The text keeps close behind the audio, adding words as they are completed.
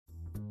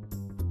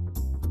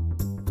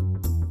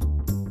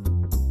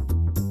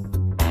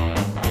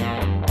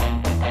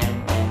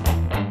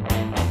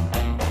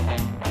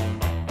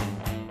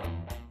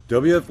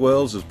WF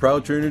Wells is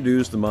proud to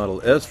introduce the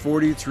model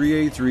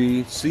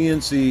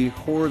S-40-3A3-CNC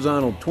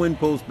Horizontal Twin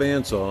Post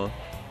Bandsaw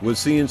with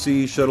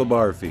CNC Shuttle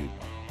Barfeed.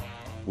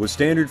 With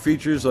standard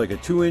features like a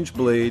 2-inch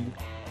blade,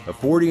 a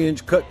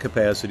 40-inch cut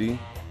capacity,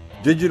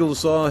 digital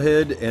saw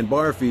head and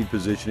bar feed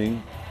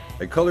positioning,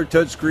 a color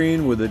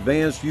touchscreen with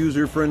advanced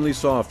user-friendly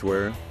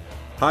software,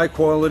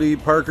 high-quality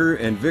Parker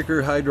and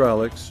Vickers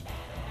hydraulics,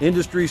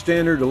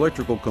 industry-standard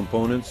electrical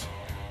components,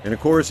 and of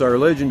course our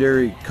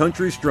legendary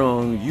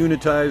country-strong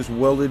unitized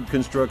welded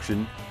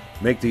construction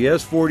make the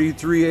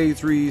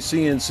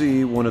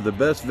S-40-3A3-CNC one of the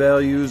best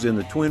values in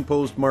the twin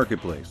post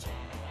marketplace.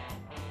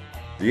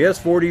 The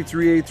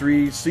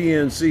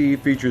S-40-3A3-CNC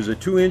features a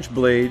 2-inch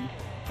blade,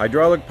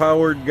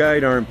 hydraulic-powered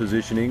guide arm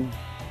positioning,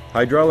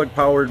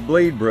 hydraulic-powered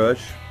blade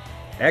brush,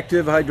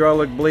 active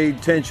hydraulic blade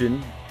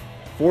tension,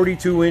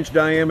 42-inch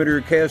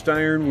diameter cast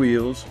iron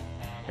wheels,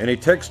 and a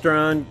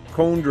Textron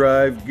cone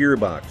drive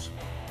gearbox.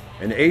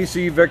 An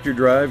AC vector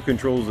drive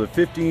controls a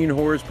 15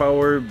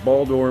 horsepower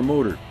ball door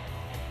motor.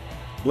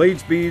 Blade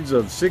speeds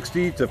of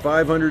 60 to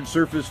 500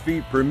 surface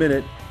feet per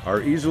minute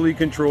are easily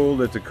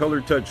controlled at the color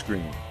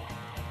touchscreen.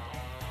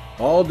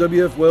 All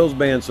WF Wells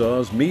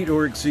bandsaws meet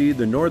or exceed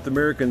the North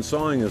American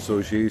Sawing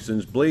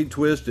Association's blade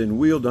twist and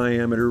wheel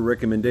diameter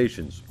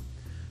recommendations.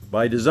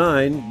 By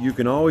design, you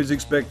can always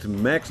expect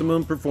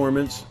maximum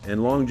performance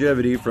and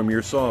longevity from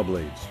your saw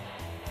blades.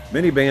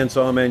 Many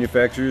bandsaw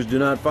manufacturers do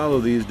not follow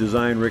these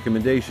design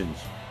recommendations.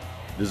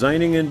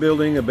 Designing and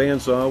building a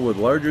bandsaw with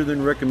larger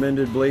than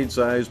recommended blade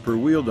size per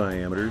wheel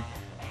diameter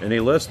and a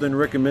less than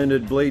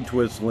recommended blade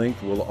twist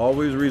length will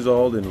always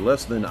result in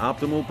less than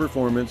optimal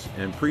performance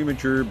and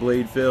premature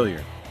blade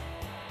failure.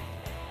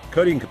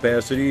 Cutting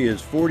capacity is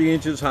 40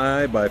 inches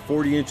high by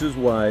 40 inches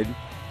wide,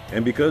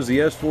 and because the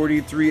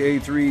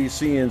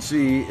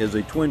S-40-3A3-CNC is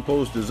a twin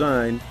post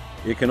design,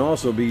 it can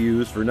also be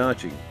used for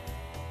notching.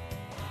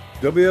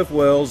 WF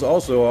Wells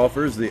also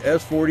offers the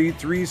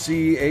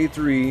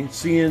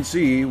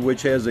S-40-3CA3-CNC,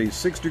 which has a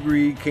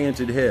 6-degree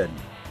canted head.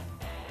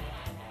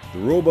 The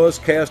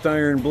robust cast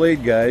iron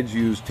blade guides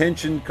use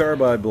tensioned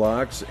carbide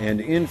blocks and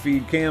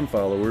in-feed cam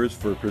followers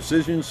for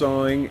precision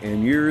sawing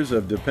and years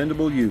of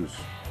dependable use.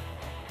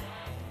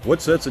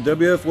 What sets a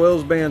WF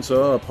Wells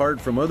bandsaw apart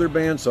from other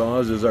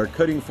bandsaws is our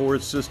cutting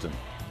force system.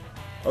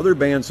 Other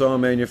bandsaw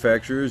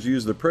manufacturers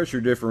use the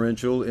pressure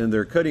differential in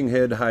their cutting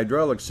head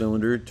hydraulic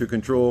cylinder to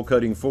control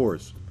cutting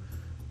force.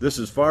 This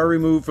is far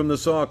removed from the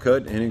saw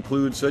cut and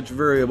includes such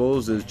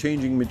variables as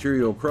changing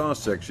material cross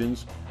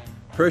sections,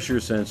 pressure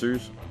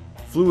sensors,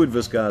 fluid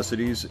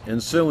viscosities,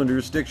 and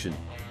cylinder stiction.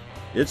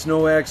 It's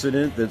no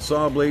accident that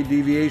saw blade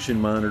deviation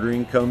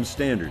monitoring comes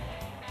standard.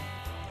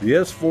 The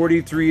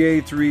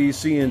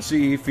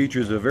S-40-3A3-CNC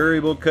features a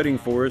variable cutting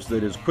force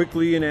that is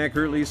quickly and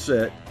accurately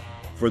set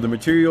for the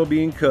material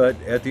being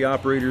cut at the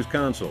operator's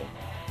console.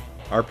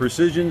 Our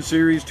Precision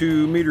Series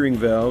 2 metering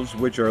valves,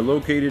 which are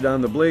located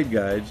on the blade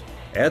guides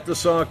at the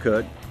saw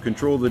cut,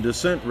 control the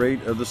descent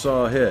rate of the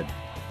saw head.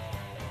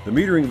 The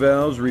metering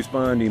valves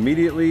respond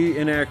immediately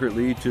and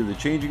accurately to the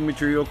changing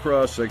material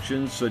cross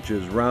sections such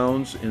as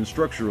rounds and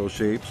structural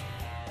shapes,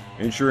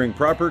 ensuring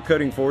proper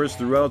cutting force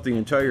throughout the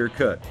entire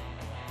cut.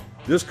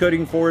 This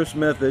cutting force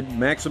method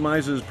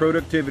maximizes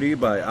productivity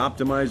by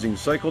optimizing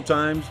cycle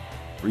times,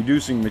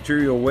 reducing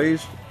material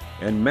waste,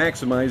 and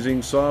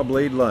maximizing saw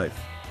blade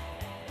life.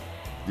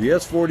 The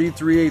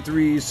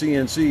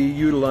S-40-3A3-CNC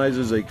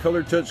utilizes a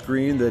color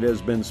touchscreen that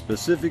has been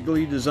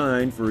specifically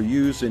designed for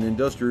use in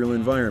industrial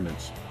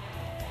environments.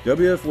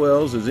 WF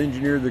Wells has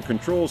engineered the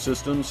control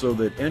system so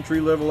that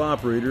entry-level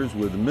operators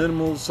with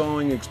minimal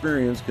sawing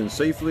experience can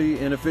safely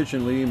and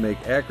efficiently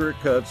make accurate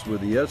cuts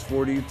with the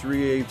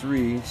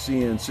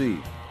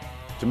S-40-3A3-CNC.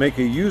 To make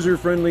a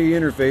user-friendly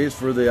interface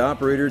for the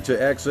operator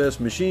to access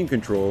machine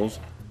controls,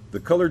 the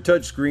color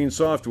touchscreen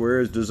software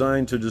is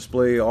designed to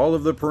display all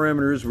of the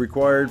parameters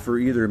required for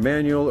either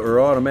manual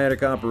or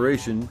automatic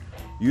operation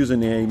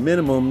using a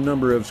minimum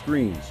number of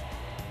screens.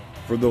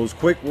 For those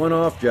quick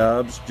one-off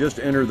jobs, just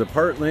enter the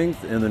part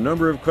length and the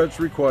number of cuts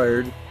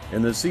required,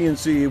 and the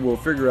CNC will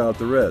figure out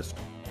the rest.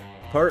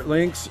 Part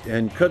lengths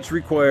and cuts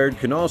required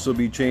can also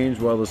be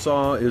changed while the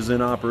saw is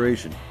in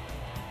operation.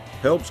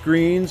 Help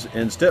screens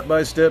and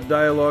step-by-step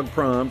dialogue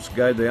prompts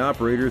guide the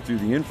operator through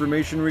the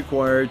information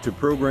required to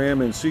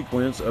program and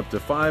sequence up to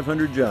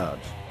 500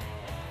 jobs.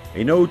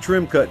 A no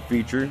trim cut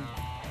feature,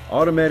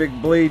 automatic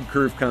blade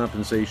curve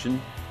compensation,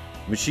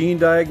 machine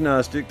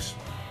diagnostics,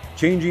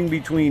 changing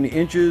between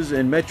inches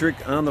and metric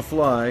on the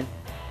fly,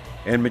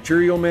 and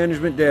material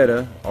management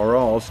data are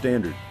all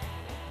standard.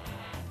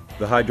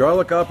 The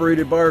hydraulic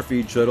operated bar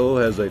feed shuttle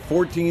has a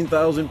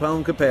 14,000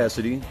 pound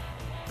capacity,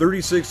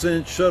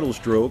 36-inch shuttle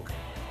stroke,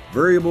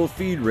 variable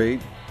feed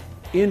rate,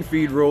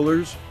 in-feed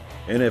rollers,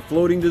 and a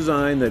floating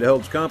design that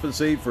helps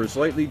compensate for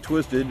slightly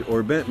twisted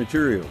or bent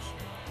materials.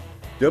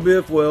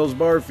 WF Wells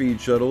bar feed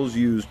shuttles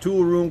use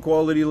tool room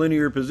quality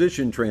linear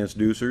position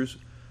transducers,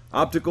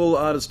 optical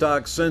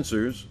out-of-stock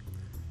sensors,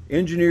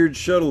 engineered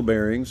shuttle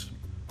bearings,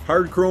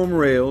 hard chrome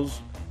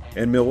rails,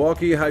 and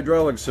Milwaukee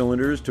hydraulic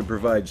cylinders to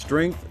provide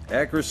strength,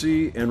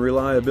 accuracy, and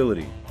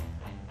reliability.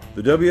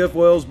 The WF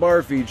Wells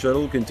Barfeed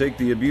shuttle can take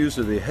the abuse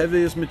of the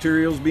heaviest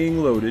materials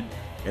being loaded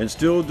and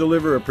still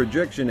deliver a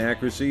projection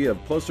accuracy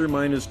of plus or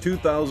minus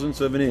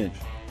 2/1000 of an inch.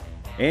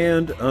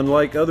 And,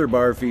 unlike other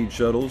Barfeed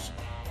shuttles,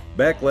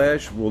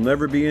 backlash will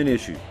never be an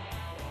issue.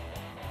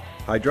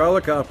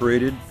 Hydraulic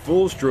operated,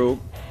 full stroke,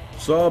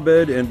 saw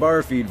bed and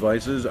Barfeed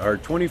vices are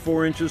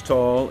 24 inches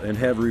tall and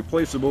have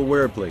replaceable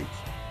wear plates.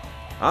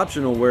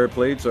 Optional wear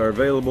plates are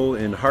available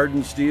in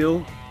hardened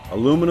steel,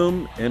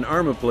 aluminum, and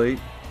Armaplate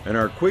and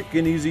are quick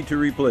and easy to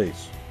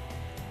replace.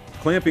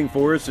 Clamping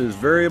force is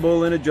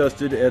variable and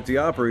adjusted at the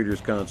operator's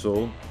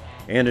console,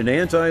 and an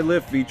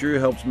anti-lift feature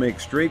helps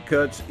make straight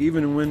cuts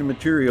even when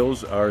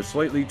materials are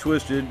slightly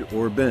twisted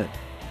or bent.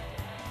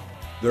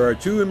 There are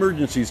 2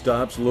 emergency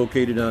stops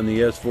located on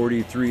the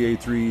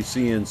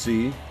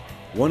S-40-3A3-CNC,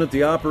 one at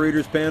the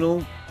operator's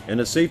panel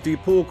and a safety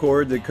pull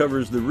cord that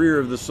covers the rear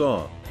of the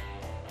saw.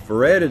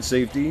 For added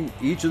safety,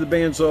 each of the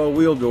bandsaw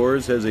wheel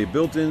doors has a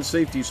built-in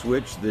safety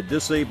switch that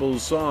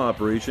disables saw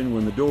operation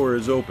when the door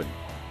is open.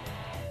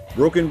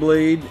 Broken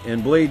blade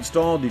and blade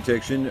stall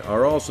detection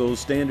are also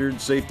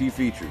standard safety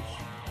features.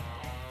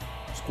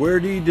 Square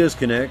D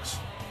disconnects,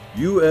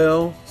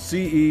 UL,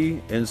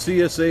 CE, and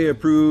CSA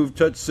approved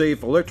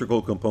touch-safe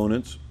electrical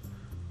components,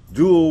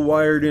 dual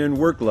wired-in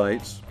work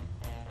lights,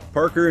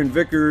 Parker and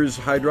Vickers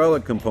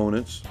hydraulic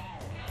components,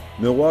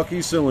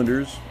 Milwaukee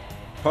cylinders,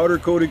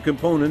 powder-coated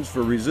components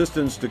for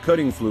resistance to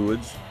cutting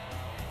fluids,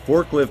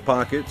 forklift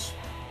pockets,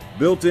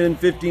 built-in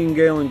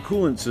 15-gallon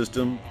coolant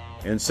system,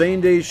 and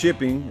same-day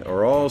shipping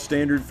are all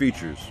standard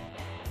features.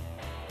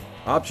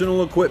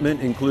 Optional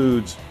equipment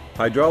includes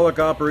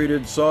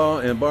hydraulic-operated saw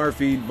and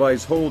Barfeed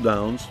vise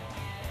hold-downs,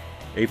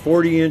 a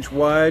 40-inch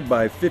wide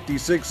by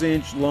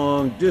 56-inch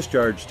long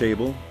discharge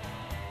table,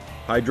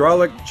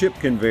 hydraulic chip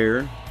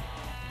conveyor,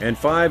 and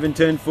 5 and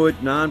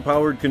 10-foot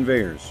non-powered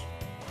conveyors.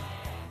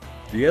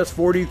 The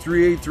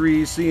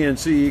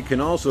S-40-3A3-CNC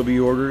can also be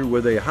ordered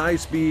with a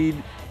high-speed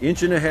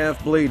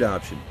 1.5-inch blade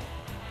option.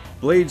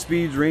 Blade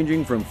speeds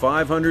ranging from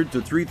 500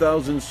 to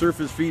 3,000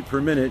 surface feet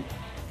per minute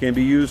can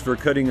be used for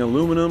cutting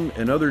aluminum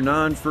and other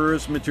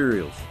non-ferrous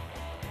materials.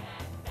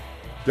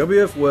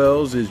 WF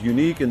Wells is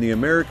unique in the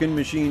American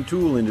machine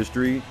tool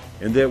industry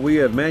in that we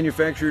have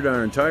manufactured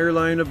our entire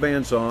line of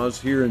bandsaws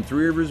here in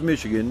Three Rivers,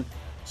 Michigan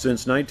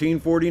since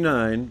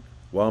 1949,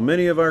 while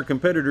many of our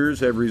competitors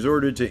have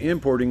resorted to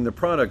importing the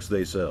products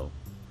they sell.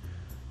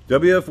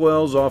 WF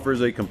Wells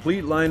offers a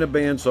complete line of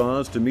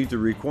bandsaws to meet the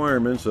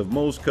requirements of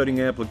most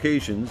cutting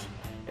applications,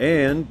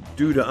 and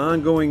due to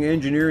ongoing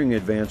engineering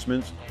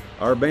advancements,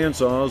 our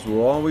bandsaws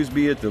will always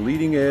be at the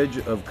leading edge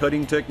of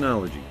cutting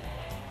technology.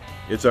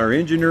 It's our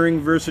engineering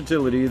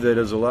versatility that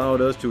has allowed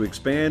us to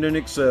expand and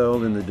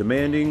excel in the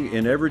demanding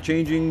and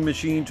ever-changing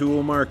machine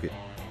tool market.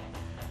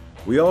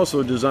 We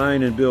also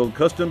design and build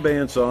custom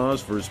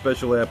bandsaws for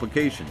special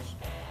applications.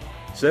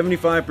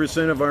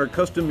 75% of our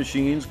custom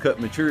machines cut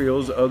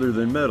materials other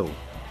than metal.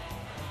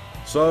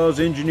 Saws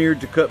engineered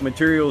to cut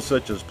materials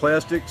such as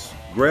plastics,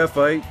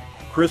 graphite,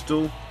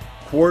 crystal,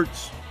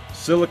 quartz,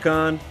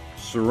 silicon,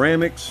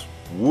 ceramics,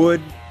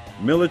 wood,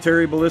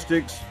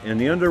 military-ballistics,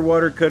 and the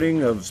underwater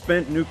cutting of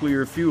spent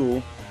nuclear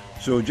fuel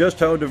show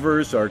just how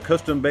diverse our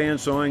custom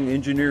bandsawing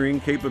engineering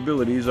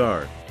capabilities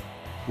are.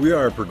 We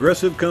are a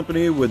progressive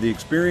company with the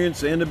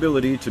experience and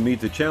ability to meet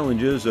the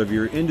challenges of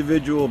your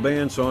individual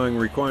bandsawing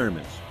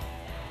requirements.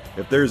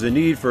 If there's a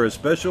need for a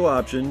special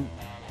option,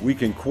 we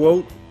can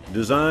quote,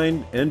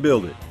 design, and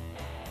build it.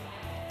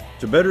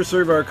 To better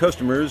serve our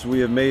customers, we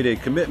have made a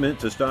commitment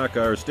to stock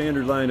our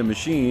standard line of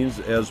machines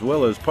as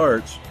well as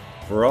parts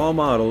for all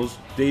models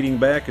dating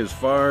back as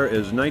far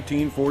as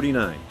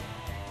 1949.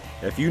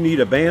 If you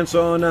need a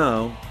bandsaw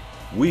now,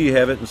 we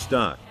have it in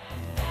stock.